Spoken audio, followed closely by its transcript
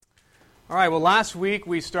All right, well, last week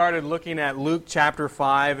we started looking at Luke chapter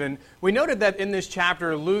 5, and we noted that in this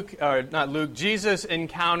chapter, Jesus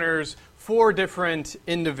encounters four different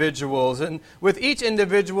individuals. And with each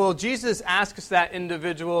individual, Jesus asks that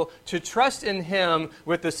individual to trust in Him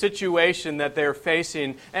with the situation that they're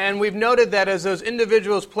facing. And we've noted that as those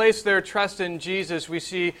individuals place their trust in Jesus, we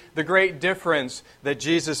see the great difference that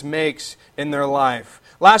Jesus makes in their life.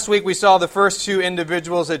 Last week we saw the first two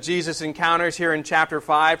individuals that Jesus encounters here in chapter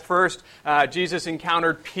 5. First, Jesus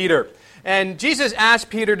encountered Peter. And Jesus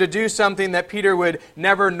asked Peter to do something that Peter would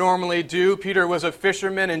never normally do. Peter was a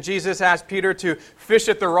fisherman, and Jesus asked Peter to fish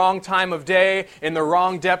at the wrong time of day, in the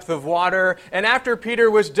wrong depth of water. And after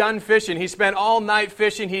Peter was done fishing, he spent all night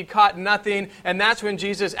fishing, he caught nothing, and that's when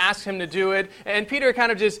Jesus asked him to do it. And Peter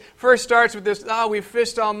kind of just first starts with this, we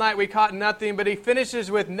fished all night, we caught nothing, but he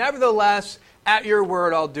finishes with, nevertheless, at your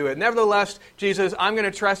word, I'll do it. Nevertheless, Jesus, I'm going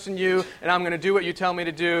to trust in you, and I'm going to do what you tell me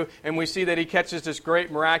to do. And we see that he catches this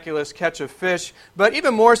great, miraculous catch of fish. But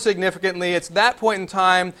even more significantly, it's that point in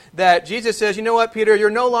time that Jesus says, you know what, Peter,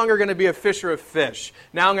 you're no longer going to be a fisher of fish.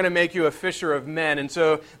 Now I'm going to make you a fisher of men. And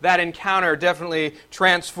so that encounter definitely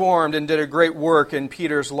transformed and did a great work in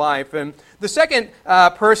Peter's life. And the second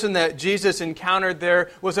person that Jesus encountered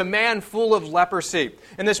there was a man full of leprosy.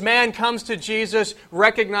 And this man comes to Jesus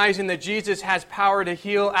recognizing that Jesus has power to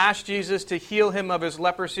heal, asks Jesus to heal him of his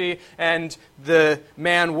leprosy, and the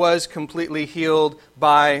man was completely healed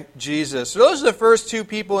by Jesus. So those are the first two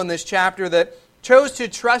people in this chapter that chose to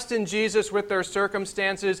trust in Jesus with their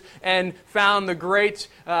circumstances and found the great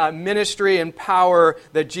ministry and power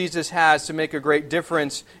that Jesus has to make a great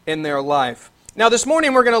difference in their life. Now this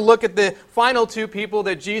morning we're going to look at the final two people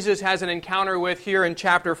that Jesus has an encounter with here in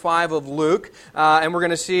chapter 5 of Luke. And we're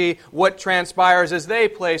going to see what transpires as they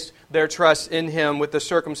place their trust in Him with the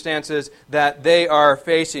circumstances that they are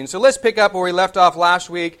facing. So let's pick up where we left off last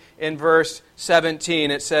week in verse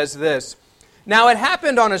 17. It says this, "Now it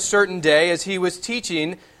happened on a certain day as He was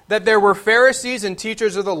teaching that there were Pharisees and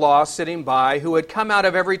teachers of the law sitting by who had come out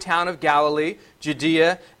of every town of Galilee,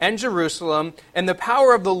 Judea, and Jerusalem, and the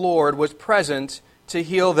power of the Lord was present to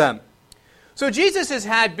heal them." So Jesus has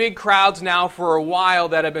had big crowds now for a while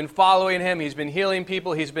that have been following Him. He's been healing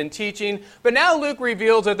people. He's been teaching. But now Luke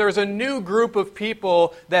reveals that there's a new group of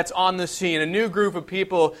people that's on the scene, a new group of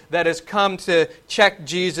people that has come to check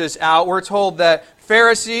Jesus out. We're told that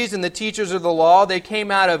Pharisees and the teachers of the law, they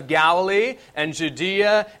came out of Galilee and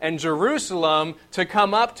Judea and Jerusalem to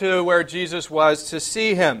come up to where Jesus was to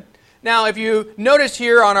see Him. Now, if you notice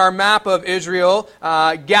here on our map of Israel,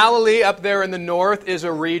 Galilee up there in the north is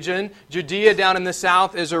a region. Judea down in the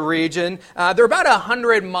south is a region. They're about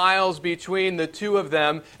 100 miles between the two of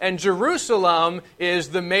them. And Jerusalem is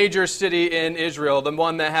the major city in Israel, the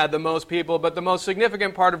one that had the most people. But the most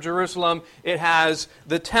significant part of Jerusalem, it has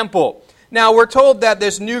the temple. Now, we're told that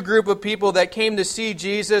this new group of people that came to see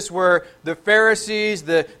Jesus were the Pharisees,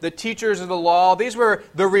 the teachers of the law. These were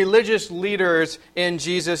the religious leaders in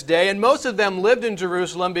Jesus' day. And most of them lived in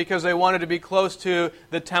Jerusalem because they wanted to be close to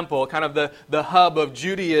the temple, kind of the hub of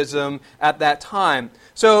Judaism at that time.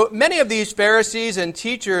 So many of these Pharisees and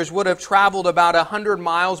teachers would have traveled about 100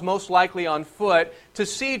 miles, most likely on foot, to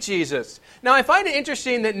see Jesus. Now, I find it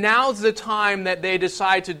interesting that now's the time that they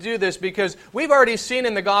decide to do this because we've already seen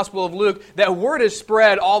in the Gospel of Luke that word is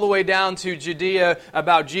spread all the way down to Judea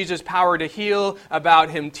about Jesus' power to heal, about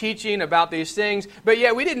Him teaching, about these things. But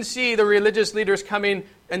yet we didn't see the religious leaders coming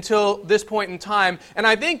until this point in time. And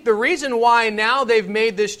I think the reason why now they've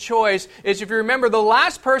made this choice is, if you remember, the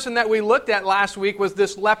last person that we looked at last week was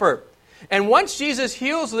this leper. And once Jesus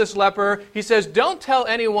heals this leper, He says, don't tell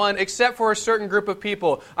anyone except for a certain group of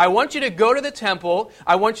people. I want you to go to the temple.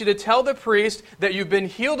 I want you to tell the priest that you've been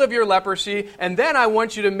healed of your leprosy. And then I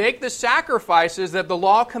want you to make the sacrifices that the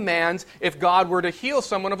law commands if God were to heal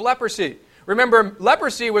someone of leprosy. Remember,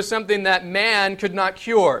 leprosy was something that man could not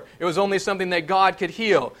cure. It was only something that God could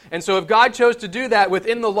heal. And so if God chose to do that,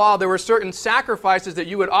 within the law, there were certain sacrifices that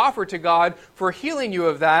you would offer to God for healing you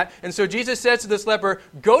of that. And so Jesus says to this leper,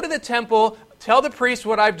 go to the temple, tell the priest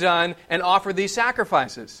what I've done, and offer these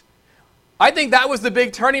sacrifices. I think that was the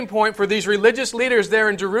big turning point for these religious leaders there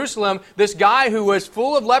in Jerusalem. This guy who was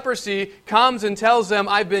full of leprosy comes and tells them,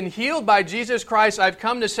 I've been healed by Jesus Christ. I've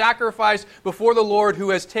come to sacrifice before the Lord who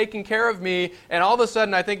has taken care of me. And all of a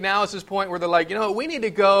sudden, I think now is this point where they're like, you know what, we need to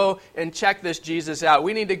go and check this Jesus out.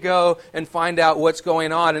 We need to go and find out what's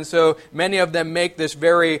going on. And so many of them make this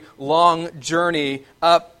very long journey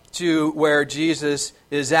up to where Jesus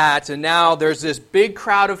is at. And now there's this big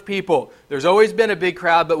crowd of people. There's always been a big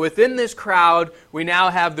crowd, but within this crowd, we now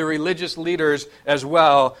have the religious leaders as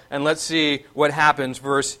well. And let's see what happens,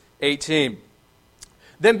 verse 18.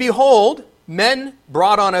 Then behold, men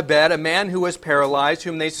brought on a bed a man who was paralyzed,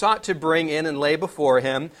 whom they sought to bring in and lay before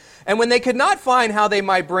him. And when they could not find how they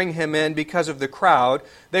might bring him in because of the crowd,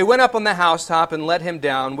 they went up on the housetop and let him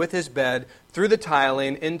down with his bed through the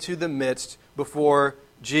tiling into the midst before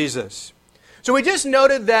Jesus. So we just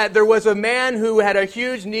noted that there was a man who had a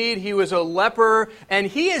huge need. He was a leper, and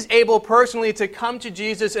he is able personally to come to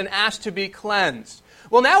Jesus and ask to be cleansed.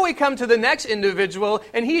 Well, now we come to the next individual,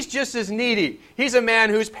 and he's just as needy. He's a man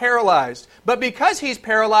who's paralyzed. But because he's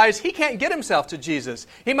paralyzed, he can't get himself to Jesus.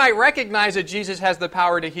 He might recognize that Jesus has the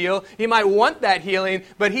power to heal. He might want that healing,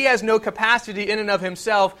 but he has no capacity in and of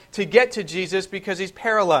himself to get to Jesus because he's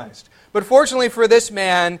paralyzed. But fortunately for this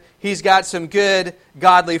man, he's got some good,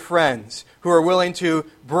 godly friends who are willing to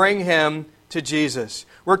bring him to Jesus.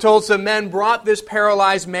 We're told some men brought this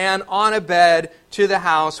paralyzed man on a bed to the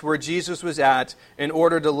house where Jesus was at in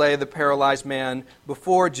order to lay the paralyzed man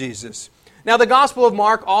before Jesus. Now, the Gospel of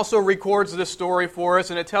Mark also records this story for us,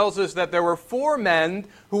 and it tells us that there were 4 men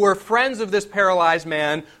who were friends of this paralyzed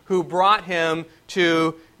man who brought him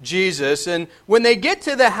to Jesus. And when they get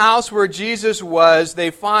to the house where Jesus was, they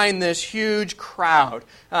find this huge crowd.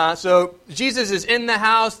 So Jesus is in the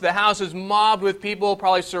house is mobbed with people,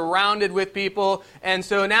 probably surrounded with people, and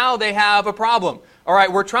so now they have a problem. All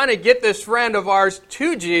right, we're trying to get this friend of ours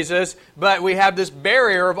to Jesus, but we have this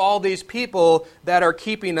barrier of all these people that are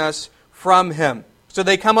keeping us from him. So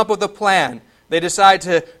they come up with a plan. They decide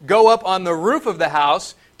to go up on the roof of the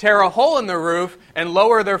house, tear a hole in the roof, and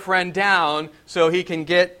lower their friend down so he can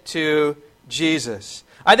get to Jesus.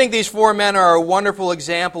 I think these 4 men are a wonderful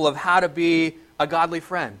example of how to be a godly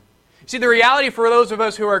friend. See, the reality for those of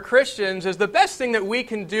us who are Christians is the best thing that we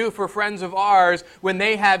can do for friends of ours when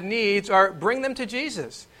they have needs are bring them to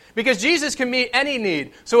Jesus. Because Jesus can meet any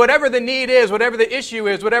need. So whatever the need is, whatever the issue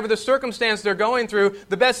is, whatever the circumstance they're going through,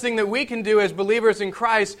 the best thing that we can do as believers in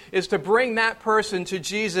Christ is to bring that person to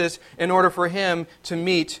Jesus in order for him to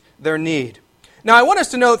meet their need. Now, I want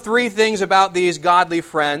us to note 3 things about these godly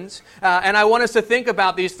friends, and I want us to think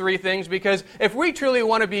about these 3 things because if we truly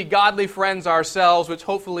want to be godly friends ourselves, which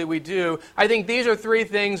hopefully we do, I think these are 3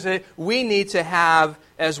 things that we need to have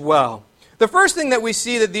as well. The first thing that we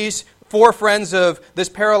see that these 4 friends of this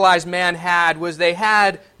paralyzed man had was they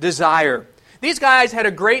had desire. These guys had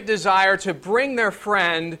a great desire to bring their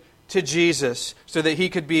friend to Jesus so that he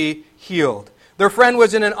could be healed. Their friend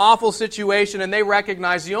was in an awful situation, and they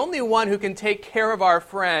recognized the only one who can take care of our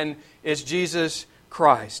friend is Jesus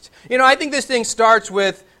Christ. You know, I think this thing starts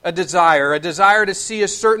with a desire to see a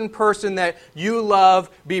certain person that you love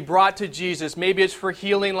be brought to Jesus. Maybe it's for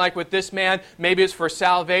healing like with this man. Maybe it's for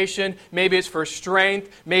salvation. Maybe it's for strength.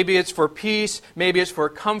 Maybe it's for peace. Maybe it's for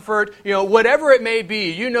comfort. You know, whatever it may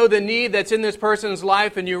be, you know the need that's in this person's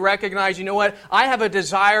life and you recognize, you know what, I have a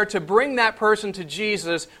desire to bring that person to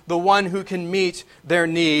Jesus, the one who can meet their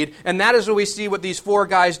need. And that is what we see what these 4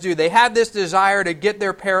 guys do. They had this desire to get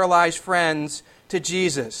their paralyzed friends to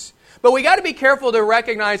Jesus. But we got to be careful to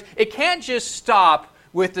recognize it can't just stop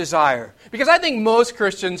with desire. Because I think most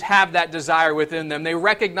Christians have that desire within them. They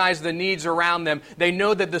recognize the needs around them. They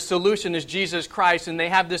know that the solution is Jesus Christ, and they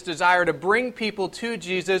have this desire to bring people to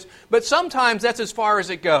Jesus. But sometimes that's as far as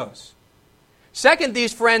it goes. Second,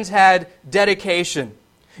 these friends had dedication.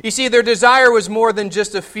 You see, their desire was more than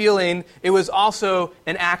just a feeling. It was also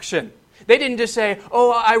an action. They didn't just say,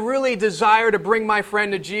 oh, I really desire to bring my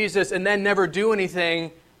friend to Jesus, and then never do anything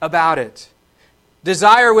about it.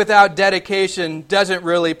 Desire without dedication doesn't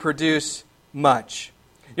really produce much.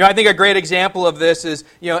 You know, I think a great example of this is,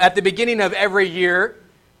 at the beginning of every year,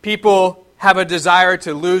 people have a desire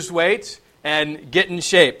to lose weight and get in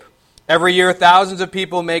shape. Every year, thousands of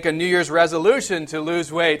people make a New Year's resolution to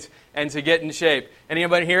lose weight and to get in shape.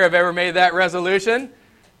 Anybody here have ever made that resolution?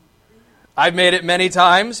 I've made it many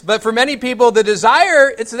times. But for many people, the desire,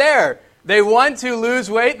 it's there. They want to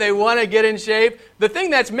lose weight. They want to get in shape. The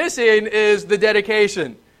thing that's missing is the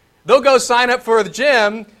dedication. They'll go sign up for the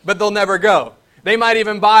gym, but they'll never go. They might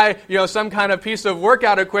even buy, some kind of piece of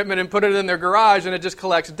workout equipment and put it in their garage and it just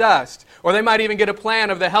collects dust. Or they might even get a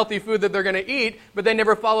plan of the healthy food that they're going to eat, but they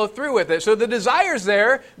never follow through with it. So the desire's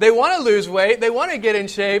there. They want to lose weight. They want to get in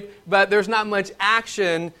shape, but there's not much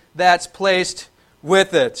action that's placed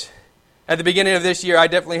with it. At the beginning of this year, I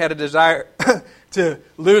definitely had a desire to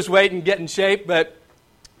lose weight and get in shape, but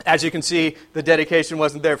as you can see, the dedication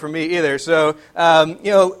wasn't there for me either. So,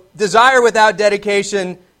 desire without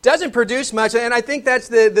dedication doesn't produce much, and I think that's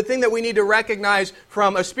the thing that we need to recognize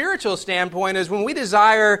from a spiritual standpoint is when we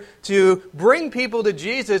desire to bring people to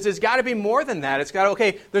Jesus, it's got to be more than that.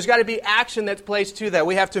 There's got to be action that's placed to that.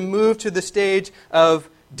 We have to move to the stage of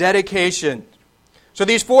dedication. So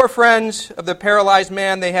these 4 friends of the paralyzed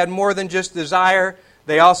man, they had more than just desire.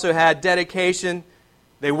 They also had dedication.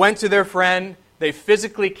 They went to their friend. They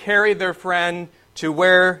physically carried their friend to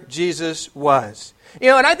where Jesus was.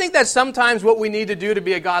 And I think that's sometimes what we need to do to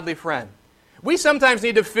be a godly friend. We sometimes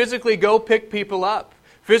need to physically go pick people up.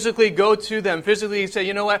 Physically go to them. Physically say,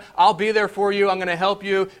 you know what, I'll be there for you. I'm going to help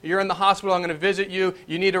you. You're in the hospital. I'm going to visit you.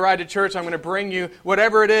 You need to ride to church. I'm going to bring you.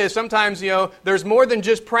 Whatever it is. Sometimes, there's more than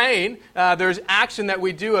just praying. There's action that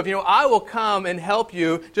we do of, I will come and help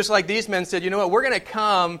you. Just like these men said, you know what, we're going to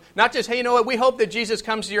come. Not just, hey, you know what, we hope that Jesus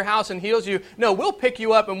comes to your house and heals you. No, we'll pick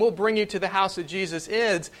you up and we'll bring you to the house that Jesus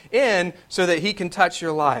is in so that he can touch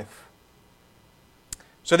your life.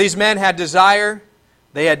 So these men had desire.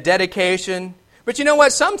 They had dedication. But you know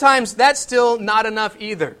what? Sometimes that's still not enough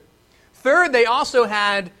either. Third, they also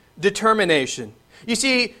had determination. You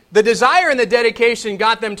see, the desire and the dedication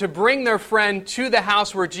got them to bring their friend to the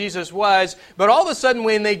house where Jesus was, but all of a sudden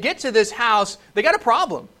when they get to this house, they got a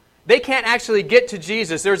problem. They can't actually get to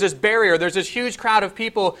Jesus. There's this barrier. There's this huge crowd of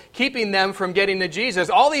people keeping them from getting to Jesus.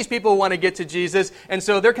 All these people want to get to Jesus, and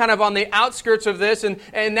so they're kind of on the outskirts of this, and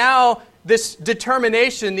now this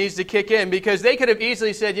determination needs to kick in because they could have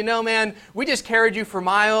easily said, man, we just carried you for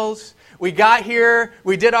miles. We got here.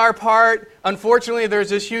 We did our part. Unfortunately,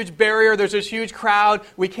 there's this huge barrier. There's this huge crowd.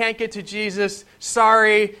 We can't get to Jesus.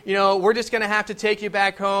 Sorry. We're just going to have to take you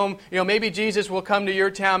back home. Maybe Jesus will come to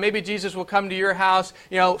your town. Maybe Jesus will come to your house.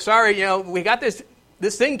 Sorry, we got this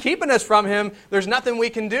thing keeping us from him. There's nothing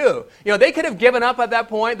we can do. They could have given up at that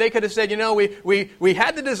point. They could have said, we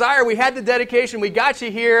had the desire, we had the dedication, we got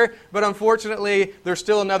you here, but unfortunately, there's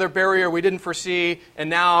still another barrier we didn't foresee, and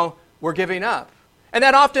now we're giving up. And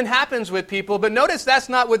that often happens with people, but notice that's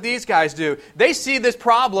not what these guys do. They see this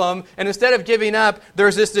problem, and instead of giving up,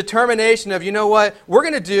 there's this determination of, we're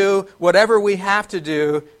going to do whatever we have to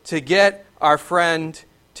do to get our friend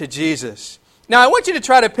to Jesus. Now, I want you to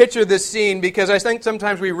try to picture this scene because I think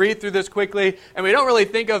sometimes we read through this quickly and we don't really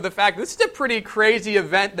think of the fact that this is a pretty crazy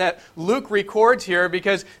event that Luke records here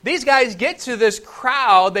because these guys get to this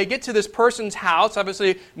crowd, they get to this person's house,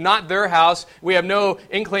 obviously not their house. We have no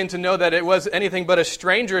inkling to know that it was anything but a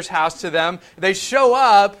stranger's house to them. They show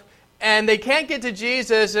up and they can't get to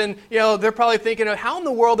Jesus and, they're probably thinking, how in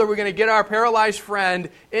the world are we going to get our paralyzed friend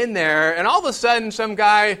in there? And all of a sudden, some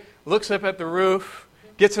guy looks up at the roof,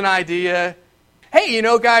 gets an idea. Hey,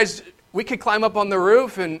 guys, we could climb up on the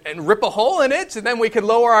roof and rip a hole in it, and then we could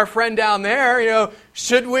lower our friend down there.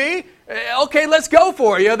 Should we? Okay, let's go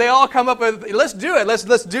for it. They all come up with, let's do it.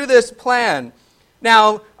 Let's do this plan.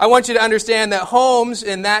 Now, I want you to understand that homes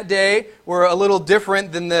in that day were a little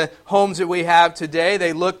different than the homes that we have today.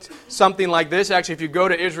 They looked something like this. Actually, if you go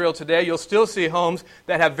to Israel today, you'll still see homes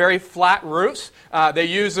that have very flat roofs. They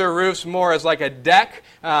use their roofs more as like a deck.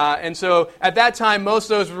 And so at that time, most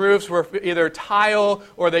of those roofs were either tile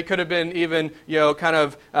or they could have been even,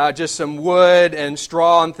 just some wood and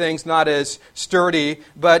straw and things, not as sturdy.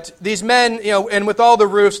 But these men, and with all the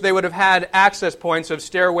roofs, they would have had access points of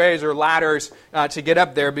stairways or ladders to get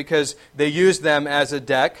up there because they used them as a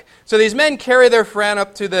deck. So these men carry their friend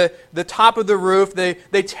up to the top of the roof.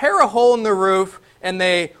 They tear a hole in the roof and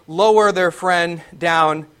they lower their friend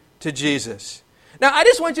down to Jesus. Now, I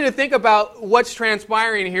just want you to think about what's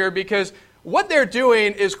transpiring here because what they're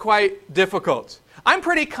doing is quite difficult. I'm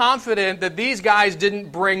pretty confident that these guys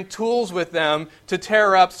didn't bring tools with them to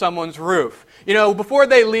tear up someone's roof. Before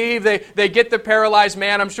they leave, they get the paralyzed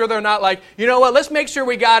man. I'm sure they're not like, let's make sure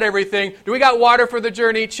we got everything. Do we got water for the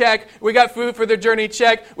journey? Check. We got food for the journey?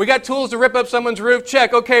 Check. We got tools to rip up someone's roof?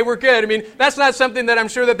 Check. Okay, we're good. That's not something that I'm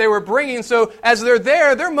sure that they were bringing. So as they're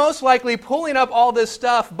there, they're most likely pulling up all this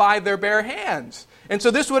stuff by their bare hands. And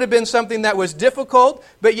so this would have been something that was difficult,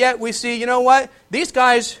 but yet we see, these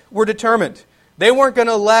guys were determined. They weren't going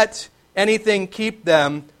to let anything keep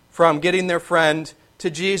them from getting their friend to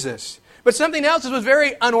Jesus. But something else was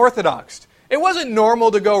very unorthodox. It wasn't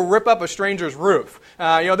normal to go rip up a stranger's roof.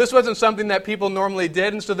 This wasn't something that people normally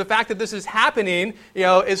did. And so the fact that this is happening,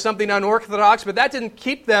 is something unorthodox. But that didn't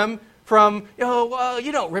keep them from,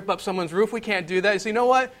 you don't rip up someone's roof. We can't do that. So you know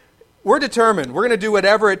what? We're determined. We're going to do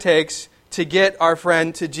whatever it takes to get our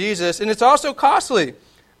friend to Jesus. And it's also costly.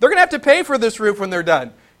 They're going to have to pay for this roof when they're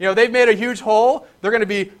done. They've made a huge hole. They're going to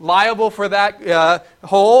be liable for that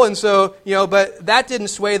hole. And so, but that didn't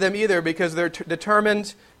sway them either because they're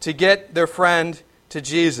determined to get their friend to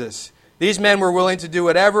Jesus. These men were willing to do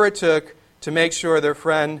whatever it took to make sure their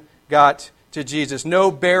friend got to Jesus. No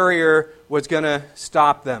barrier was going to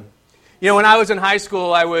stop them. You know, when I was in high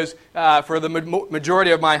school, I was, for the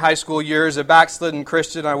majority of my high school years, a backslidden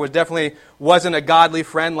Christian. I definitely wasn't a godly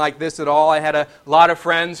friend like this at all. I had a lot of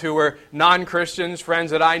friends who were non-Christians,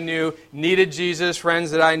 friends that I knew needed Jesus,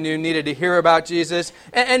 friends that I knew needed to hear about Jesus.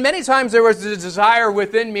 And many times there was a desire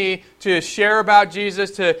within me to share about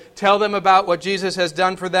Jesus, to tell them about what Jesus has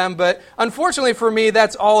done for them. But unfortunately for me,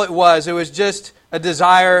 that's all it was. It was just a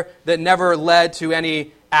desire that never led to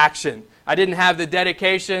any action. I didn't have the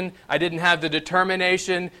dedication, I didn't have the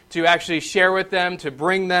determination to actually share with them, to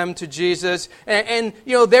bring them to Jesus. And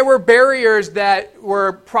you know, there were barriers that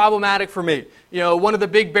were problematic for me. You know, one of the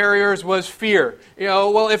big barriers was fear. You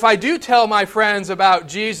know, well, if I do tell my friends about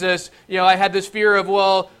Jesus, you know, I had this fear of,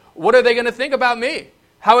 well, what are they going to think about me?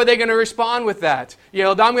 How are they going to respond with that? You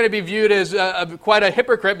know, I'm going to be viewed as quite a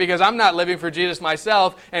hypocrite because I'm not living for Jesus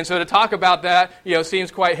myself. And so to talk about that, you know,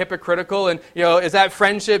 seems quite hypocritical. And, you know, is that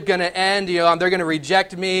friendship going to end? You know, they're going to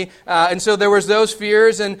reject me. And so there was those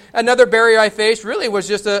fears. And another barrier I faced really was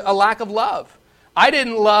just a lack of love. I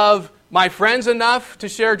didn't love my friends enough to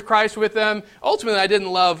share Christ with them. Ultimately, I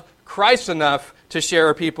didn't love Christ enough to share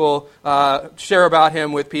about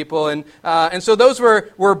Him with people. And so those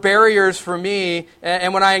were barriers for me.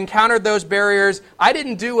 And when I encountered those barriers, I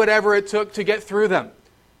didn't do whatever it took to get through them.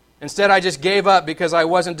 Instead, I just gave up because I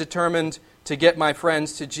wasn't determined to get my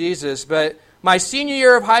friends to Jesus. But my senior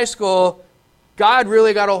year of high school, God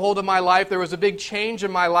really got a hold of my life. There was a big change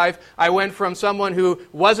in my life. I went from someone who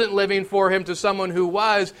wasn't living for Him to someone who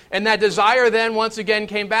was. And that desire then once again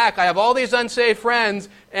came back. I have all these unsaved friends,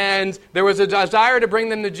 and there was a desire to bring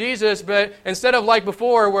them to Jesus. But instead of like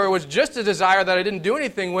before, where it was just a desire that I didn't do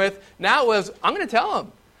anything with, now it was, I'm going to tell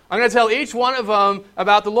them. I'm going to tell each one of them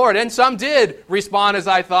about the Lord. And some did respond as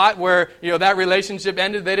I thought, where, you know, that relationship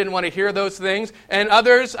ended. They didn't want to hear those things. And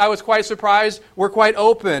others, I was quite surprised, were quite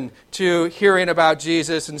open to hearing about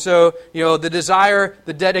Jesus. And so, you know, the desire,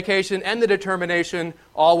 the dedication, and the determination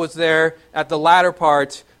all was there at the latter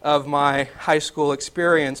part of my high school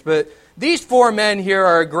experience. But these four men here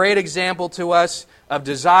are a great example to us of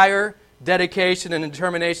desire, dedication, and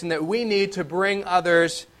determination that we need to bring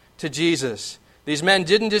others to Jesus. These men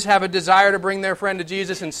didn't just have a desire to bring their friend to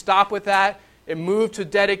Jesus and stop with that. It moved to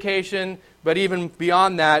dedication, but even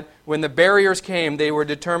beyond that, when the barriers came, they were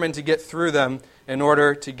determined to get through them in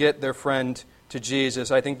order to get their friend to Jesus.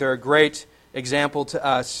 I think they're a great example to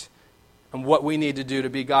us on what we need to do to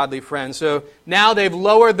be godly friends. So now they've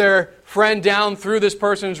lowered their friend down through this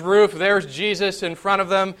person's roof. There's Jesus in front of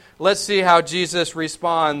them. Let's see how Jesus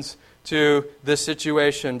responds to this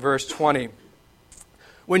situation. Verse 20.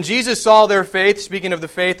 When Jesus saw their faith, speaking of the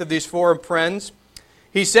faith of these four friends,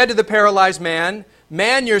 He said to the paralyzed man,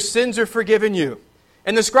 "Man, your sins are forgiven you."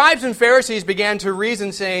 And the scribes and Pharisees began to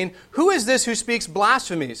reason, saying, "Who is this who speaks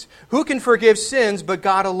blasphemies? Who can forgive sins but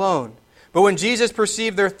God alone?" But when Jesus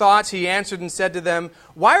perceived their thoughts, He answered and said to them,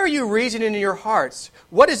 "Why are you reasoning in your hearts?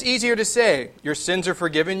 What is easier to say, 'Your sins are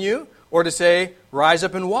forgiven you,' or to say, 'Rise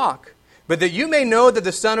up and walk'? But that you may know that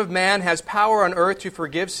the Son of Man has power on earth to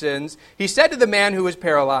forgive sins," He said to the man who was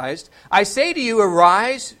paralyzed, "I say to you,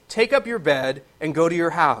 arise, take up your bed, and go to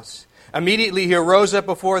your house." Immediately he arose up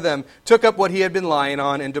before them, took up what he had been lying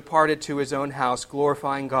on, and departed to his own house,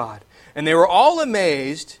 glorifying God. And they were all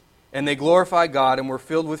amazed, and they glorified God, and were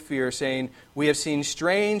filled with fear, saying, "We have seen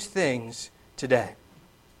strange things today."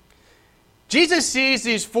 Jesus sees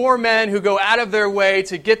these four men who go out of their way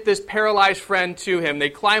to get this paralyzed friend to Him. They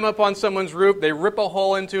climb up on someone's roof, they rip a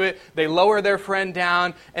hole into it, they lower their friend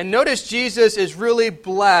down. And notice Jesus is really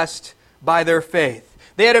blessed by their faith.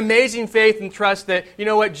 They had amazing faith and trust that, you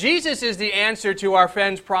know what, Jesus is the answer to our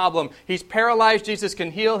friend's problem. He's paralyzed, Jesus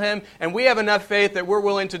can heal him, and we have enough faith that we're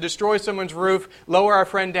willing to destroy someone's roof, lower our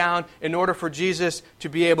friend down in order for Jesus to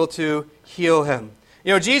be able to heal him.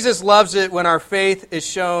 You know, Jesus loves it when our faith is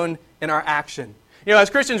shown in our action. You know, as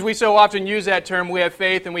Christians, we so often use that term, we have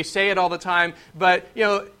faith, and we say it all the time. But, you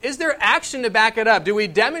know, is there action to back it up? Do we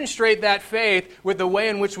demonstrate that faith with the way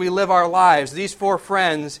in which we live our lives? These four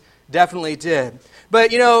friends definitely did.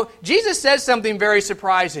 But, you know, Jesus says something very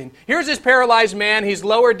surprising. Here's this paralyzed man. He's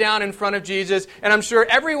lowered down in front of Jesus. And I'm sure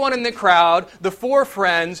everyone in the crowd, the four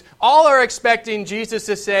friends, all are expecting Jesus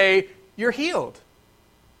to say, "You're healed."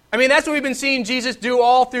 I mean, that's what we've been seeing Jesus do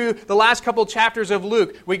all through the last couple chapters of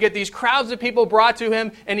Luke. We get these crowds of people brought to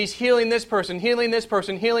Him, and He's healing this person, healing this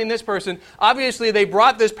person, healing this person. Obviously, they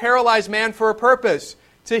brought this paralyzed man for a purpose,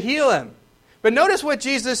 to heal him. But notice what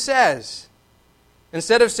Jesus says.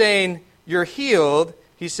 Instead of saying, "You're healed,"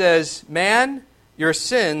 He says, "Man, your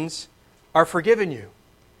sins are forgiven you."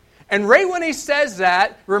 And right when He says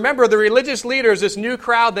that, remember the religious leaders, this new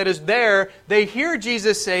crowd that is there, they hear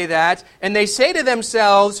Jesus say that, and they say to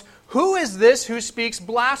themselves, "Who is this who speaks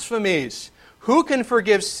blasphemies? Who can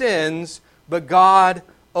forgive sins but God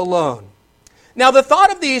alone?" Now, the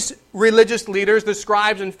thought of these religious leaders, the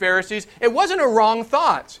scribes and Pharisees, it wasn't a wrong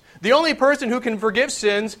thought. The only person who can forgive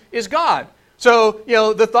sins is God. So,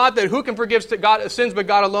 the thought that who can forgive sins but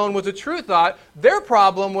God alone was a true thought. Their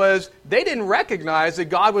problem was they didn't recognize that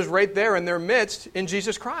God was right there in their midst in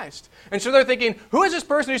Jesus Christ. And so they're thinking, who is this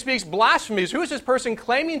person who speaks blasphemies? Who is this person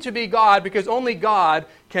claiming to be God because only God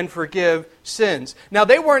can forgive sins? Now,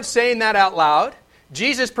 they weren't saying that out loud.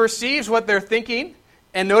 Jesus perceives what they're thinking,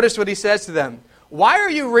 and notice what he says to them. "Why are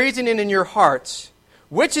you reasoning in your hearts?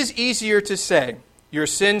 Which is easier to say, 'Your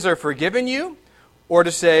sins are forgiven you,' or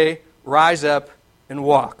to say, 'Rise up and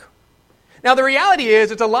walk'?" Now, the reality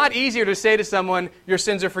is, it's a lot easier to say to someone, "Your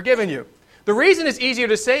sins are forgiven you." The reason it's easier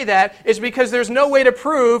to say that is because there's no way to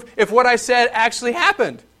prove if what I said actually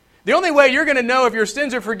happened. The only way you're going to know if your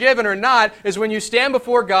sins are forgiven or not is when you stand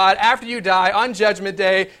before God after you die on Judgment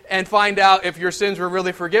Day and find out if your sins were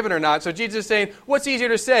really forgiven or not. So Jesus is saying, what's easier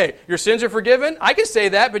to say? Your sins are forgiven? I can say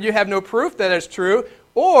that, but you have no proof that it's true.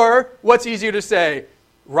 Or what's easier to say?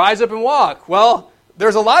 Rise up and walk. Well,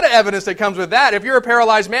 there's a lot of evidence that comes with that. If you're a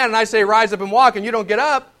paralyzed man and I say rise up and walk and you don't get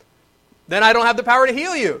up, then I don't have the power to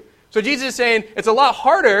heal you. So Jesus is saying it's a lot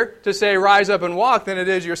harder to say rise up and walk than it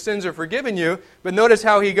is your sins are forgiven you. But notice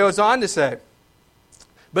how he goes on to say,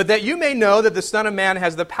 "But that you may know that the Son of Man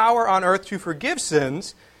has the power on earth to forgive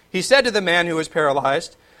sins, he said to the man who was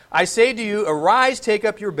paralyzed, 'I say to you, arise, take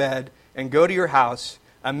up your bed, and go to your house.'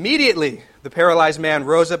 Immediately the paralyzed man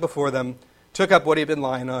rose up before them, took up what he had been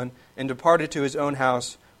lying on, and departed to his own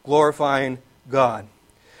house, glorifying God."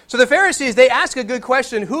 So the Pharisees, they ask a good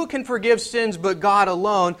question, who can forgive sins but God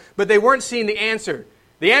alone? But they weren't seeing the answer.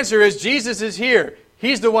 The answer is Jesus is here.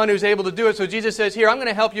 He's the one who's able to do it. So Jesus says, here, I'm going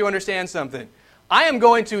to help you understand something. I am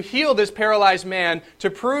going to heal this paralyzed man to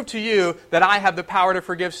prove to you that I have the power to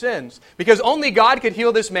forgive sins. Because only God could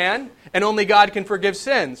heal this man, and only God can forgive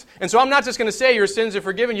sins. And so I'm not just going to say your sins are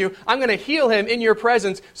forgiven you. I'm going to heal him in your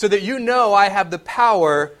presence so that you know I have the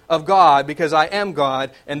power of God because I am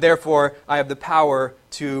God, and therefore I have the power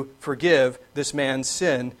to forgive this man's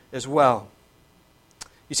sin as well.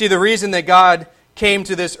 You see, the reason that God came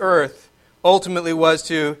to this earth ultimately was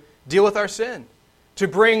to deal with our sin, to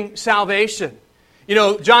bring salvation.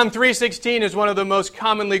 John 3:16 is one of the most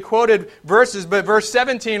commonly quoted verses, but verse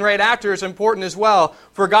 17 right after is important as well.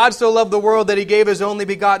 "For God so loved the world that he gave his only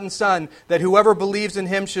begotten Son, that whoever believes in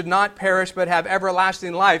him should not perish but have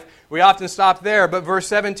everlasting life." We often stop there, but verse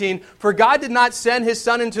 17, "For God did not send his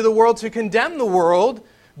Son into the world to condemn the world,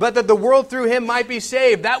 but that the world through him might be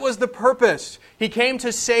saved." That was the purpose. He came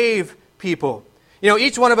to save people.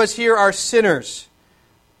 Each one of us here are sinners.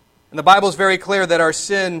 And the Bible is very clear that our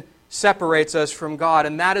sin separates us from God.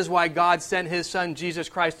 And that is why God sent his Son, Jesus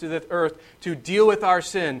Christ, to this earth to deal with our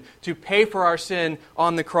sin, to pay for our sin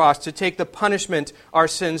on the cross, to take the punishment our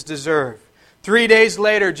sins deserve. 3 days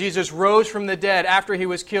later, Jesus rose from the dead after he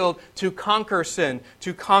was killed to conquer sin,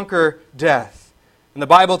 to conquer death. And the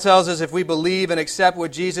Bible tells us if we believe and accept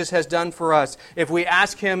what Jesus has done for us, if we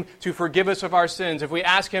ask him to forgive us of our sins, if we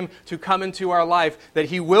ask him to come into our life, that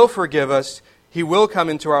he will forgive us, he will come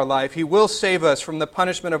into our life, he will save us from the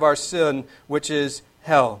punishment of our sin, which is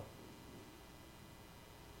hell.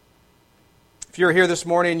 If you're here this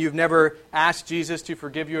morning and you've never asked Jesus to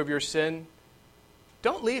forgive you of your sin,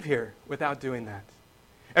 don't leave here without doing that.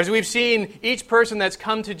 As we've seen, each person that's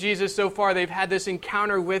come to Jesus so far, they've had this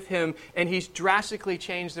encounter with him, and he's drastically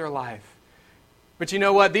changed their life. But you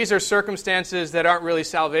know what? These are circumstances that aren't really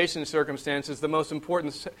salvation circumstances. The most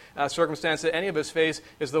important circumstance that any of us face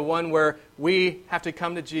is the one where we have to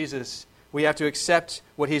come to Jesus. We have to accept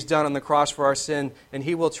what he's done on the cross for our sin, and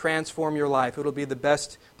he will transform your life. It'll be the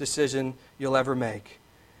best decision you'll ever make.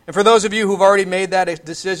 And for those of you who've already made that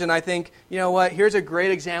decision, I think, you know what? Here's a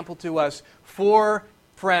great example to us. 4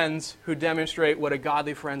 friends who demonstrate what a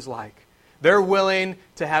godly friend's like. They're willing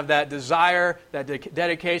to have that desire, that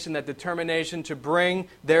dedication, that determination to bring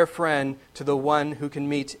their friend to the one who can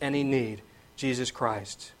meet any need, Jesus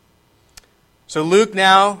Christ. So Luke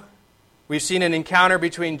now, we've seen an encounter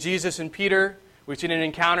between Jesus and Peter. We've seen an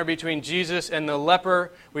encounter between Jesus and the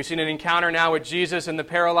leper. We've seen an encounter now with Jesus and the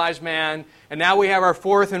paralyzed man. And now we have our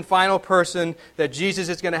 4th and final person that Jesus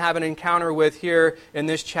is going to have an encounter with here in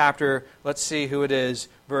this chapter. Let's see who it is.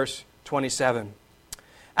 Verse 27.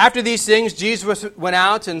 After these things, Jesus went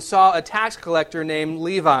out and saw a tax collector named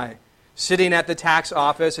Levi sitting at the tax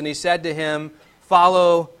office, and he said to him,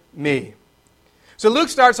 "Follow me." So Luke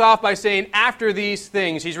starts off by saying, after these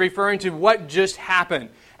things, he's referring to what just happened.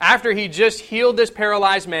 after he just healed this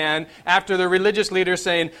paralyzed man, after the religious leaders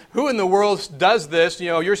saying, who in the world does this?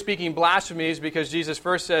 You're speaking blasphemies, because Jesus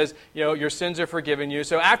first says, your sins are forgiven you.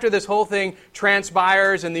 So after this whole thing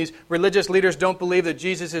transpires and these religious leaders don't believe that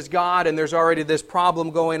Jesus is God and there's already this problem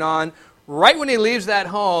going on, right when he leaves that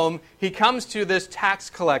home, he comes to this tax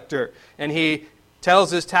collector and he tells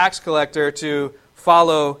this tax collector to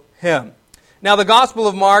follow him. Now the Gospel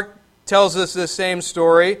of Mark tells us this same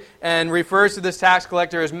story and refers to this tax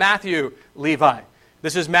collector as Matthew Levi.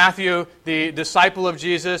 This is Matthew, the disciple of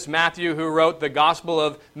Jesus, Matthew who wrote the Gospel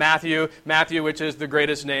of Matthew, Matthew which is the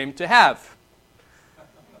greatest name to have.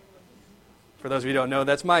 For those of you who don't know,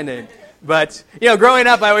 that's my name. But, growing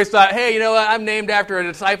up, I always thought, hey, you know what, I'm named after a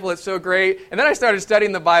disciple, it's so great. And then I started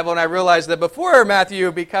studying the Bible, and I realized that before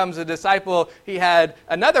Matthew becomes a disciple, he had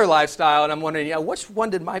another lifestyle, and I'm wondering, which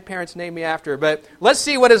one did my parents name me after? But let's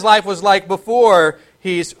see what his life was like before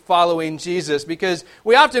he's following Jesus, because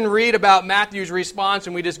we often read about Matthew's response,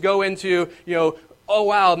 and we just go into, oh,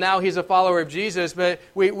 wow, now he's a follower of Jesus, but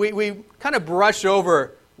we kind of brush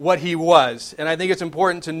over what he was. And I think it's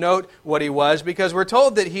important to note what he was, because we're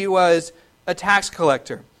told that he was a tax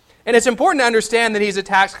collector. And it's important to understand that he's a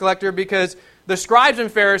tax collector because the scribes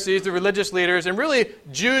and Pharisees, the religious leaders, and really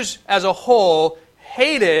Jews as a whole,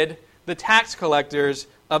 hated the tax collectors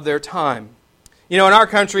of their time. In our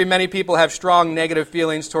country, many people have strong negative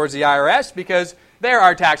feelings towards the IRS because they're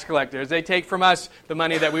our tax collectors. They take from us the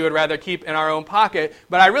money that we would rather keep in our own pocket.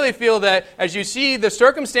 But I really feel that as you see the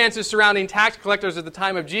circumstances surrounding tax collectors at the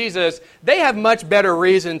time of Jesus, they have much better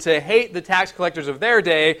reason to hate the tax collectors of their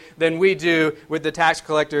day than we do with the tax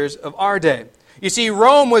collectors of our day. You see,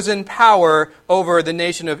 Rome was in power over the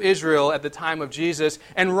nation of Israel at the time of Jesus,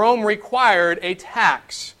 and Rome required a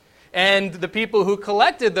tax. And the people who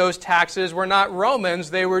collected those taxes were not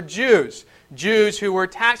Romans, they were Jews. Jews who were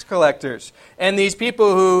tax collectors. And these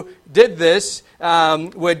people who did this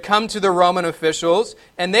would come to the Roman officials,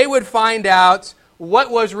 and they would find out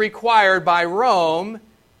what was required by Rome.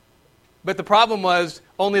 But the problem was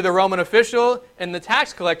only the Roman official and the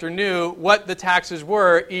tax collector knew what the taxes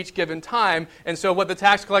were each given time. And so what the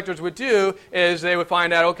tax collectors would do is they would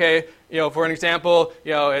find out, okay, for an example,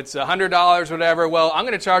 it's $100 or whatever. Well, I'm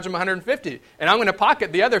going to charge them $150, and I'm going to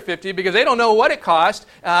pocket the other $50 because they don't know what it cost.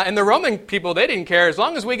 And the Roman people, they didn't care. As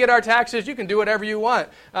long as we get our taxes, you can do whatever you want.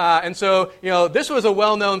 And so, this was a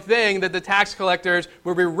well-known thing that the tax collectors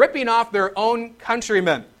would be ripping off their own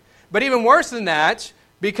countrymen. But even worse than that,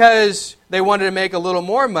 because they wanted to make a little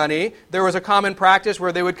more money, there was a common practice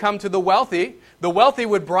where they would come to the wealthy. The wealthy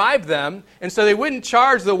would bribe them, and so they wouldn't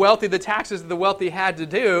charge the wealthy the taxes that the wealthy had to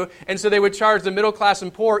do, and so they would charge the middle class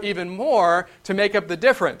and poor even more to make up the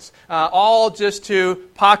difference, all just to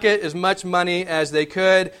pocket as much money as they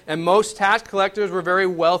could. And most tax collectors were very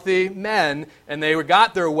wealthy men, and they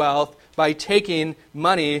got their wealth by taking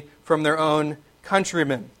money from their own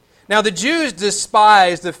countrymen. Now, the Jews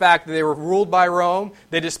despised the fact that they were ruled by Rome.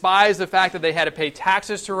 They despised the fact that they had to pay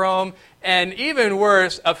taxes to Rome. And even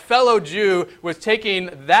worse, a fellow Jew was taking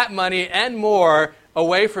that money and more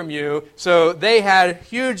away from you. So they had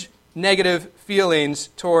huge negative feelings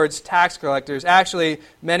towards tax collectors. Actually,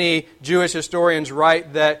 many Jewish historians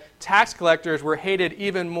write that tax collectors were hated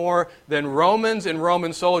even more than Romans and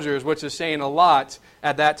Roman soldiers, which is saying a lot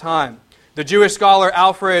at that time. The Jewish scholar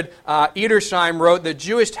Alfred Edersheim wrote that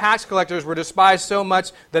Jewish tax collectors were despised so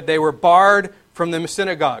much that they were barred from the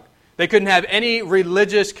synagogue. They couldn't have any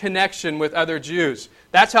religious connection with other Jews.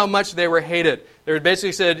 That's how much they were hated. They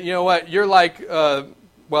basically said, you know what, you're like,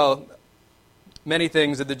 many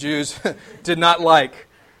things that the Jews did not like.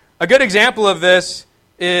 A good example of this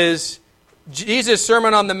is Jesus'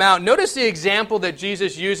 Sermon on the Mount. Notice the example that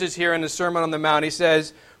Jesus uses here in the Sermon on the Mount. He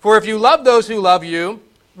says, "For if you love those who love you,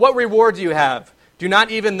 what reward do you have? Do not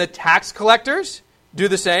even the tax collectors do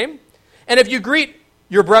the same? And if you greet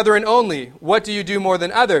your brethren only, what do you do more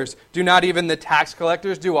than others? Do not even the tax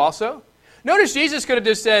collectors do also?" Notice Jesus could have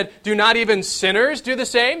just said, do not even sinners do the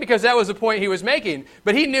same? Because that was the point he was making.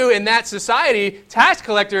 But he knew in that society, tax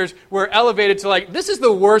collectors were elevated to this is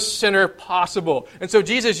the worst sinner possible. And so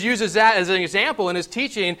Jesus uses that as an example in his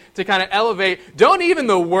teaching to kind of elevate, don't even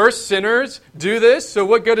the worst sinners do this? So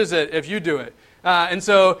what good is it if you do it? And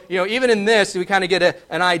so, even in this, we kind of get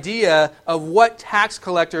an idea of what tax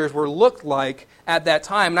collectors were looked like at that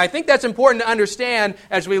time. And I think that's important to understand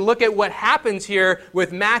as we look at what happens here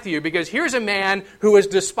with Matthew, because here's a man who was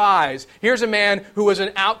despised. Here's a man who was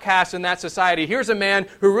an outcast in that society. Here's a man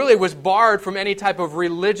who really was barred from any type of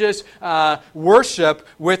religious worship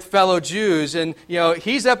with fellow Jews. And,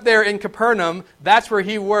 he's up there in Capernaum. That's where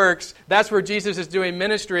he works. That's where Jesus is doing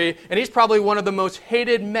ministry. And he's probably one of the most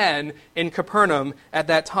hated men in Capernaum. Capernaum at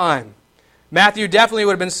that time. Matthew definitely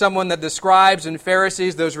would have been someone that the scribes and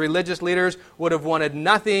Pharisees, those religious leaders, would have wanted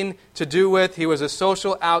nothing to do with. He was a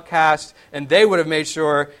social outcast, and they would have made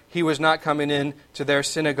sure he was not coming in to their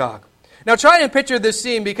synagogue. Now try and picture this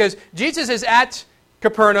scene, because Jesus is at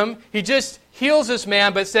Capernaum. He just heals this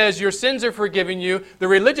man, but says, your sins are forgiven you. The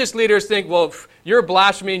religious leaders think, well, you're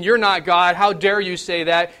blaspheming, you're not God, how dare you say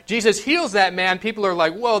that? Jesus heals that man. People are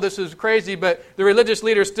like, whoa, this is crazy, but the religious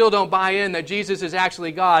leaders still don't buy in that Jesus is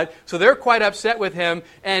actually God, so they're quite upset with him,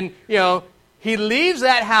 and, he leaves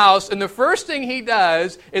that house, and the first thing he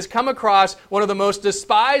does is come across one of the most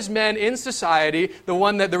despised men in society, the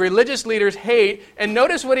one that the religious leaders hate, and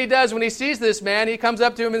notice what he does when he sees this man. He comes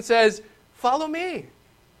up to him and says, follow me.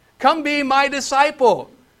 Come be my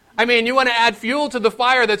disciple. I mean, you want to add fuel to the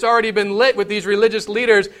fire that's already been lit with these religious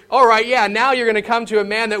leaders. All right, yeah, now you're going to come to a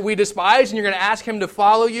man that we despise and you're going to ask him to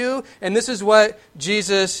follow you. And this is what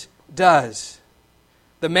Jesus does.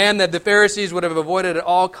 The man that the Pharisees would have avoided at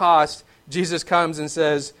all costs, Jesus comes and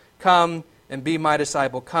says, come and be my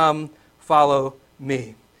disciple. Come, follow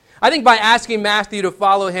me. I think by asking Matthew to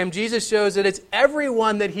follow him, Jesus shows that it's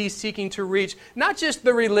everyone that he's seeking to reach. Not just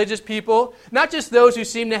the religious people, not just those who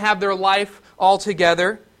seem to have their life all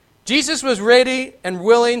together. Jesus was ready and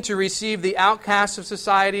willing to receive the outcasts of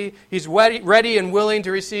society. He's ready and willing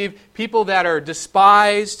to receive people that are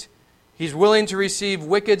despised. He's willing to receive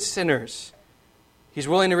wicked sinners. He's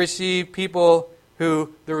willing to receive people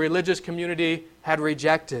who the religious community had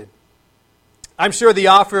rejected. I'm sure the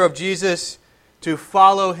offer of Jesus to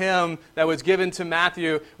follow him that was given to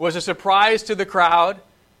Matthew was a surprise to the crowd,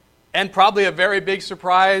 and probably a very big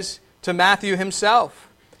surprise to Matthew himself.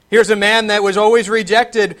 Here's a man that was always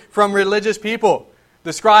rejected from religious people.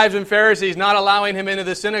 The scribes and Pharisees not allowing him into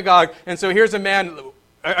the synagogue. And so here's a man,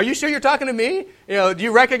 are you sure you're talking to me? Do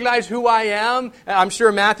you recognize who I am? I'm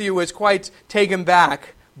sure Matthew was quite taken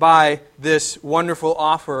back by this wonderful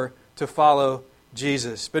offer to follow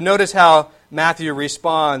Jesus. But notice how Matthew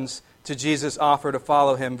responds to Jesus' offer to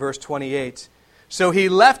follow him. Verse 28. So he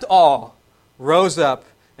left all, rose up,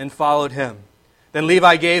 and followed him. Then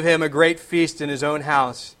Levi gave him a great feast in his own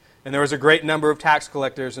house, and there was a great number of tax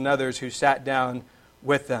collectors and others who sat down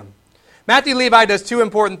with them. Matthew Levi does two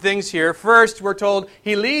important things here. First, we're told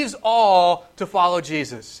he leaves all to follow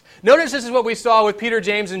Jesus. Notice this is what we saw with Peter,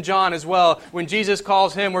 James, and John as well. When Jesus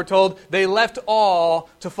calls him, we're told they left all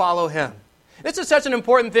to follow him. This is such an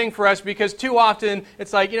important thing for us because too often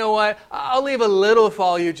it's like, you know what, I'll leave a little to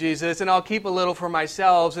follow you, Jesus, and I'll keep a little for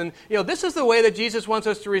myself. And, this is the way that Jesus wants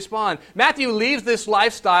us to respond. Matthew leaves this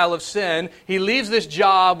lifestyle of sin. He leaves this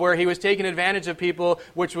job where he was taking advantage of people,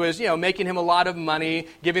 which was, making him a lot of money,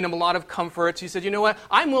 giving him a lot of comforts. He said, you know what,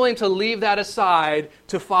 I'm willing to leave that aside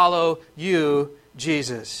to follow you,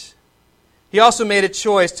 Jesus. He also made a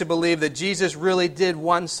choice to believe that Jesus really did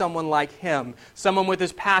want someone like him, someone with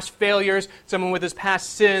his past failures, someone with his past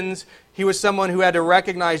sins. He was someone who had to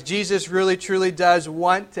recognize Jesus really, truly does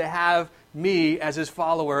want to have me as his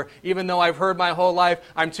follower. Even though I've heard my whole life,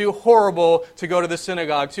 I'm too horrible to go to the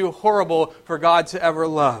synagogue, too horrible for God to ever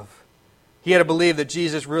love. He had to believe that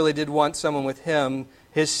Jesus really did want someone with him,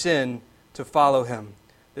 his sin, to follow him,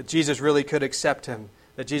 that Jesus really could accept him,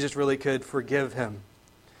 that Jesus really could forgive him.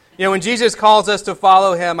 When Jesus calls us to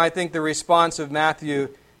follow him, I think the response of Matthew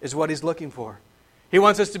is what he's looking for. He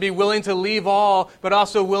wants us to be willing to leave all, but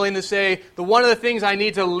also willing to say, one of the things I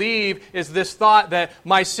need to leave is this thought that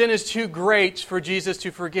my sin is too great for Jesus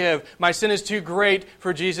to forgive. My sin is too great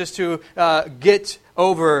for Jesus to get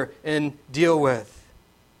over and deal with.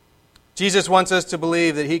 Jesus wants us to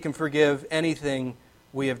believe that he can forgive anything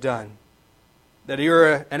we have done. That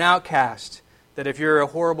you're an outcast. That if you're a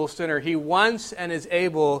horrible sinner, he wants and is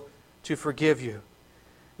able to forgive you.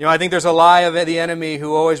 I think there's a lie of the enemy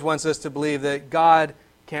who always wants us to believe that God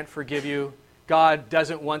can't forgive you. God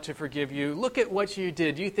doesn't want to forgive you. Look at what you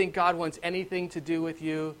did. Do you think God wants anything to do with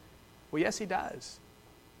you? Well, yes, he does.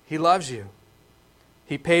 He loves you.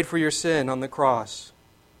 He paid for your sin on the cross.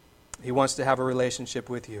 He wants to have a relationship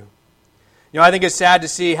with you. I think it's sad to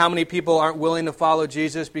see how many people aren't willing to follow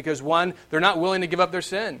Jesus because, one, they're not willing to give up their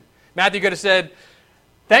sin. Matthew could have said,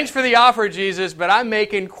 thanks for the offer, Jesus, but I'm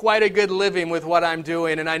making quite a good living with what I'm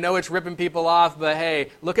doing, and I know it's ripping people off, but hey,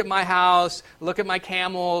 look at my house, look at my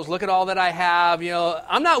camels, look at all that I have.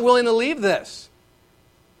 I'm not willing to leave this.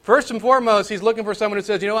 First and foremost, he's looking for someone who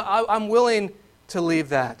says, I'm willing to leave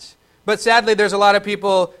that. But sadly, there's a lot of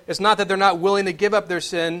people, it's not that they're not willing to give up their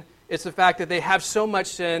sin, it's the fact that they have so much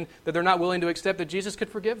sin that they're not willing to accept that Jesus could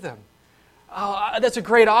forgive them. Oh, that's a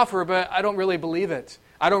great offer, but I don't really believe it.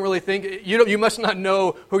 I don't really think, you must not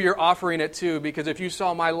know who you're offering it to, because if you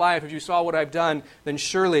saw my life, if you saw what I've done, then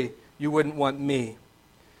surely you wouldn't want me.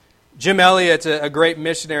 Jim Elliot, a great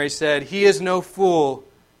missionary, said, "He is no fool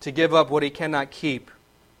to give up what he cannot keep,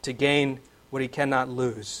 to gain what he cannot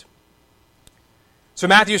lose." So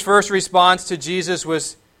Matthew's first response to Jesus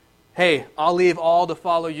was, "Hey, I'll leave all to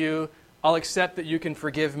follow you. I'll accept that you can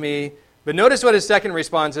forgive me." But notice what his second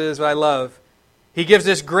response is, what I love. He gives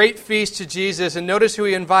this great feast to Jesus, and notice who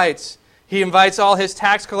he invites. He invites all his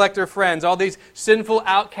tax collector friends, all these sinful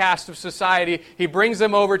outcasts of society. He brings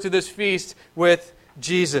them over to this feast with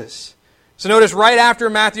Jesus. So notice right after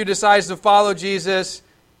Matthew decides to follow Jesus,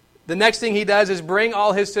 the next thing he does is bring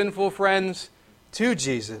all his sinful friends to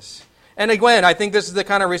Jesus. And again, I think this is the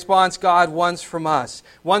kind of response God wants from us.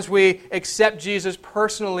 Once we accept Jesus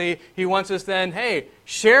personally, He wants us then, hey,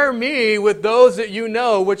 share me with those that you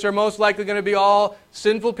know, which are most likely going to be all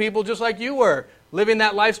sinful people just like you were, living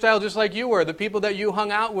that lifestyle just like you were, the people that you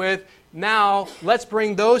hung out with. Now, let's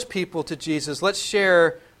bring those people to Jesus. Let's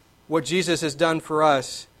share what Jesus has done for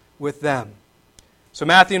us with them. So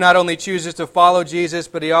Matthew not only chooses to follow Jesus,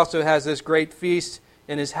 but he also has this great feast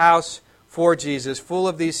in his house for Jesus, full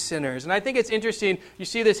of these sinners. And I think it's interesting, you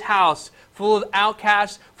see this house full of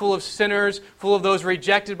outcasts, full of sinners, full of those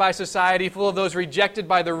rejected by society, full of those rejected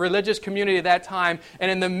by the religious community at that time. And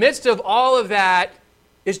in the midst of all of that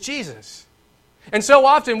is Jesus. And so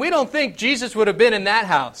often we don't think Jesus would have been in that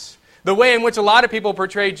house. The way in which a lot of people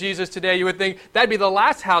portray Jesus today, you would think that'd be the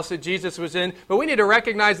last house that Jesus was in. But we need to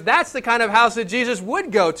recognize that's the kind of house that Jesus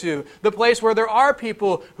would go to, the place where there are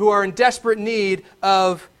people who are in desperate need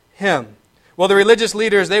of Him. Well, the religious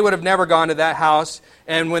leaders, they would have never gone to that house.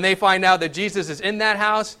 And when they find out that Jesus is in that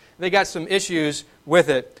house, they got some issues with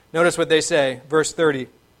it. Notice what they say, verse 30.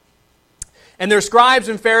 And their scribes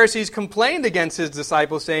and Pharisees complained against His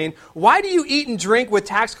disciples, saying, "Why do you eat and drink with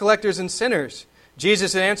tax collectors and sinners?"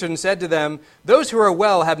 Jesus answered and said to them, "Those who are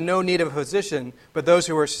well have no need of a physician, but those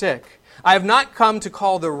who are sick. I have not come to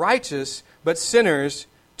call the righteous, but sinners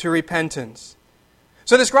to repentance."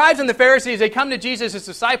 So the scribes and the Pharisees, they come to Jesus'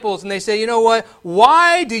 disciples and they say, you know what?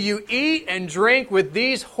 Why do you eat and drink with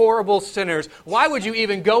these horrible sinners? Why would you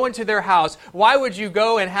even go into their house? Why would you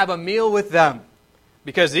go and have a meal with them?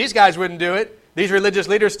 Because these guys wouldn't do it. These religious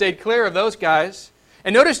leaders stayed clear of those guys.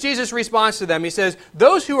 And notice Jesus' response to them. He says,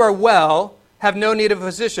 "Those who are well have no need of a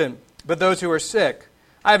physician, but those who are sick.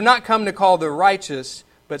 I have not come to call the righteous,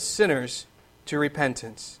 but sinners to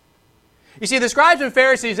repentance." You see, the scribes and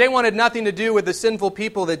Pharisees, they wanted nothing to do with the sinful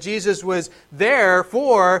people that Jesus was there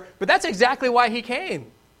for, but that's exactly why He came.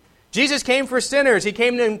 Jesus came for sinners. He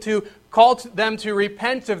came to call them to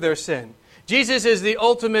repent of their sin. Jesus is the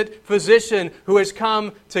ultimate physician who has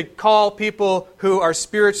come to call people who are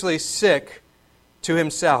spiritually sick to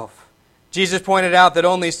Himself. Jesus pointed out that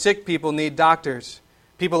only sick people need doctors.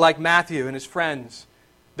 People like Matthew and his friends.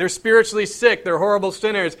 They're spiritually sick. They're horrible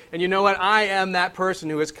sinners. And you know what? I am that person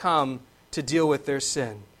who has come to deal with their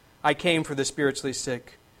sin. I came for the spiritually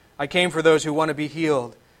sick. I came for those who want to be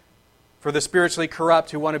healed. For the spiritually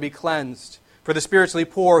corrupt who want to be cleansed. For the spiritually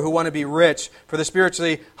poor who want to be rich. For the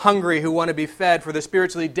spiritually hungry who want to be fed. For the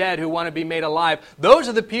spiritually dead who want to be made alive. Those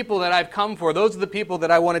are the people that I've come for. Those are the people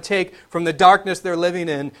that I want to take from the darkness they're living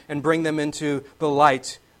in and bring them into the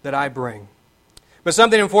light that I bring. But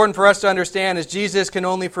something important for us to understand is Jesus can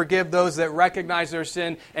only forgive those that recognize their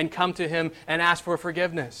sin and come to Him and ask for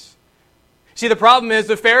forgiveness. See, the problem is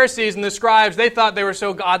the Pharisees and the scribes, they thought they were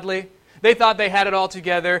so godly. They thought they had it all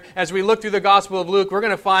together. As we look through the Gospel of Luke, we're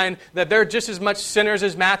going to find that they're just as much sinners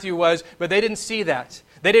as Matthew was, but they didn't see that.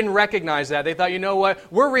 They didn't recognize that. They thought, you know what?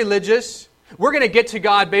 We're religious. We're going to get to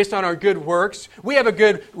God based on our good works. We have a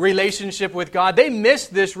good relationship with God. They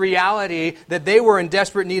missed this reality that they were in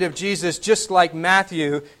desperate need of Jesus, just like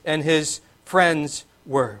Matthew and his friends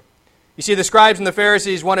were. You see, the scribes and the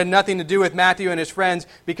Pharisees wanted nothing to do with Matthew and his friends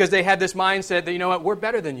because they had this mindset that, you know what, we're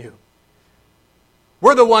better than you.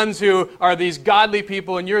 We're the ones who are these godly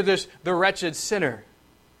people and you're the wretched sinner.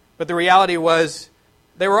 But the reality was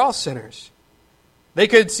they were all sinners. They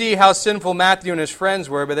could see how sinful Matthew and his friends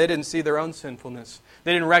were, but they didn't see their own sinfulness.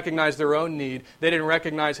 They didn't recognize their own need. They didn't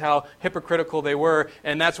recognize how hypocritical they were.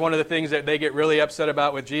 And that's one of the things that they get really upset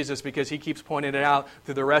about with Jesus because He keeps pointing it out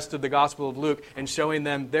through the rest of the Gospel of Luke and showing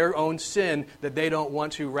them their own sin that they don't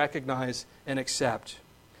want to recognize and accept.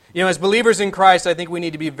 You know, as believers in Christ, I think we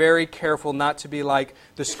need to be very careful not to be like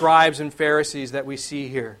the scribes and Pharisees that we see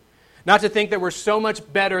here. Not to think that we're so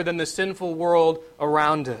much better than the sinful world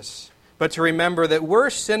around us. but to remember that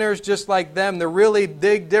we're sinners just like them. The really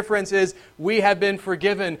big difference is we have been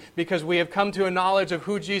forgiven because we have come to a knowledge of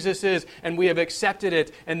who Jesus is and we have accepted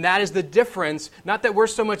it. And that is the difference. Not that we're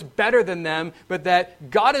so much better than them, but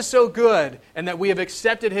that God is so good and that we have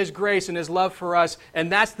accepted His grace and His love for us.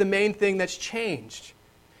 And that's the main thing that's changed.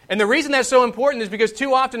 And the reason that's so important is because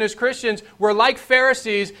too often as Christians, we're like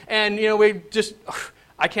Pharisees and, we just,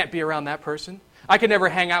 I can't be around that person. I can never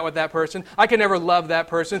hang out with that person. I can never love that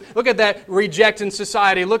person. Look at that rejecting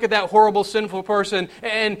society. Look at that horrible, sinful person.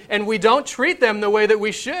 And we don't treat them the way that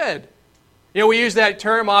we should. We use that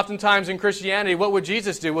term oftentimes in Christianity. What would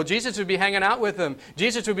Jesus do? Well, Jesus would be hanging out with them.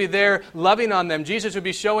 Jesus would be there loving on them. Jesus would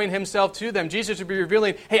be showing Himself to them. Jesus would be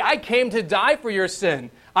revealing, hey, I came to die for your sin.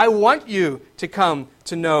 I want you to come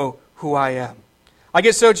to know who I am. I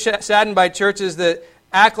get so saddened by churches that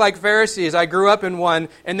act like Pharisees. I grew up in one,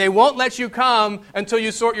 and they won't let you come until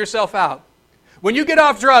you sort yourself out. When you get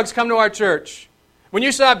off drugs, come to our church. When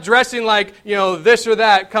you stop dressing like, this or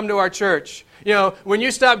that, come to our church. When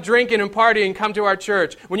you stop drinking and partying, come to our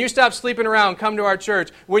church. When you stop sleeping around, come to our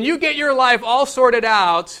church. When you get your life all sorted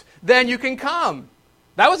out, then you can come.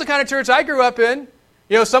 That was the kind of church I grew up in.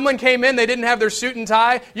 Someone came in, they didn't have their suit and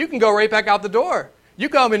tie, you can go right back out the door. You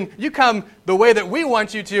come the way that we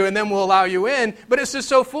want you to, and then we'll allow you in. But it's just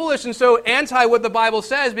so foolish and so anti what the Bible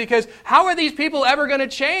says, because how are these people ever going to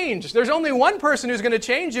change? There's only one person who's going to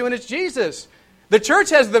change you, and it's Jesus. The church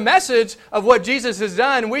has the message of what Jesus has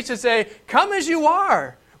done, and we should say, come as you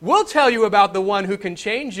are. We'll tell you about the one who can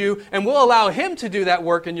change you, and we'll allow Him to do that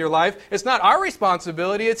work in your life. It's not our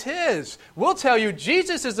responsibility, it's His. We'll tell you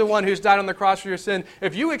Jesus is the one who's died on the cross for your sin.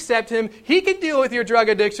 If you accept Him, He can deal with your drug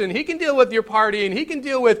addiction. He can deal with your partying. He can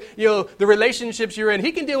deal with the relationships you're in.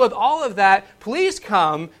 He can deal with all of that. Please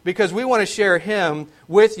come, because we want to share Him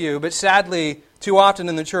with you. But sadly, too often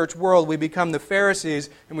in the church world, we become the Pharisees,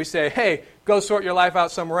 and we say, hey, go sort your life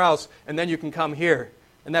out somewhere else, and then you can come here.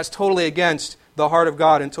 And that's totally against the heart of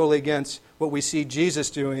God and totally against what we see Jesus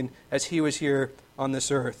doing as He was here on this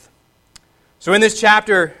earth. So in this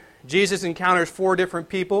chapter, Jesus encounters 4 different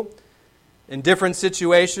people in different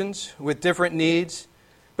situations with different needs.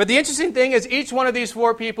 But the interesting thing is each one of these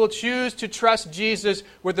 4 people choose to trust Jesus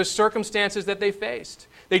with the circumstances that they faced.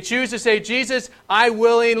 They choose to say, Jesus, I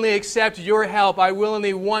willingly accept your help. I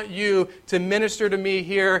willingly want you to minister to me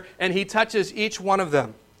here. And He touches each one of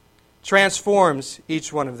them, transforms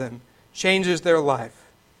each one of them, changes their life.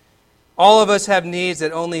 All of us have needs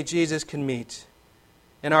that only Jesus can meet.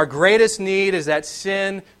 And our greatest need is that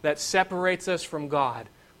sin that separates us from God,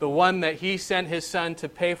 the one that He sent His Son to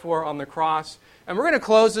pay for on the cross. And we're going to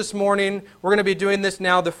close this morning. We're going to be doing this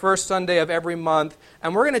now the first Sunday of every month.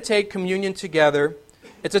 And we're going to take communion together.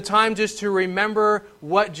 It's a time just to remember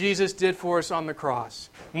what Jesus did for us on the cross.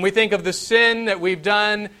 When we think of the sin that we've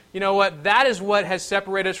done, you know what? That is what has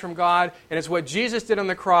separated us from God. And it's what Jesus did on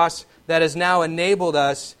the cross that has now enabled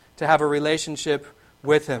us to have a relationship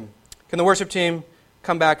with Him. Can the worship team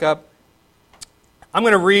come back up? I'm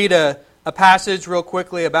going to read a passage real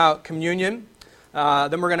quickly about communion.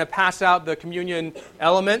 Then we're going to pass out the communion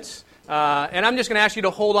elements. And I'm just going to ask you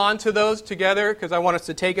to hold on to those together because I want us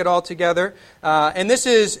to take it all together. And this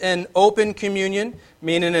is an open communion,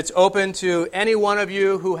 meaning it's open to any one of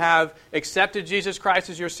you who have accepted Jesus Christ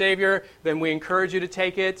as your Savior. Then we encourage you to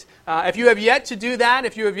take it. If you have yet to do that,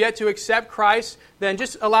 if you have yet to accept Christ, then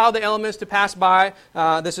just allow the elements to pass by.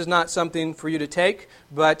 This is not something for you to take.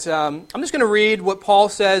 But I'm just going to read what Paul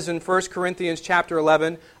says in 1 Corinthians chapter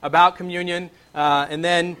 11 about communion. And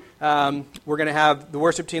then we're going to have the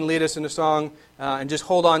worship team lead us in a song and just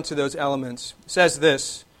hold on to those elements. It says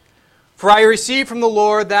this, "For I received from the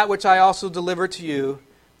Lord that which I also delivered to you,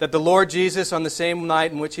 that the Lord Jesus, on the same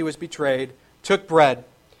night in which He was betrayed, took bread.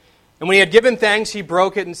 And when He had given thanks, He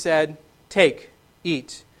broke it and said, 'Take,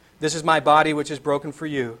 eat. This is my body which is broken for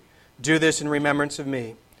you. Do this in remembrance of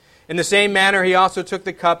me.' In the same manner He also took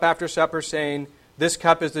the cup after supper, saying, 'This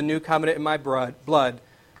cup is the new covenant in my blood.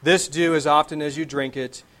 This do as often as you drink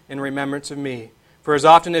it in remembrance of me. For as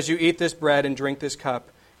often as you eat this bread and drink this cup,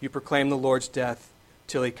 you proclaim the Lord's death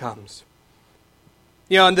till He comes.'"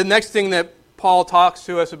 And the next thing that Paul talks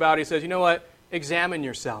to us about, he says, you know what? Examine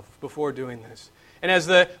yourself before doing this. And as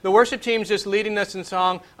the worship team's just leading us in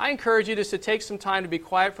song, I encourage you just to take some time to be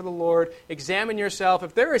quiet for the Lord. Examine yourself.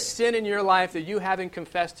 If there is sin in your life that you haven't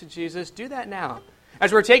confessed to Jesus, do that now.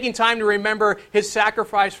 As we're taking time to remember His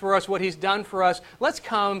sacrifice for us, what He's done for us, let's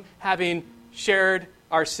come having shared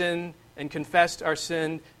our sin and confessed our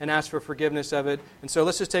sin and asked for forgiveness of it. And so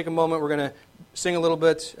let's just take a moment. We're going to sing a little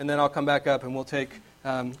bit, and then I'll come back up and we'll take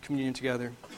communion together.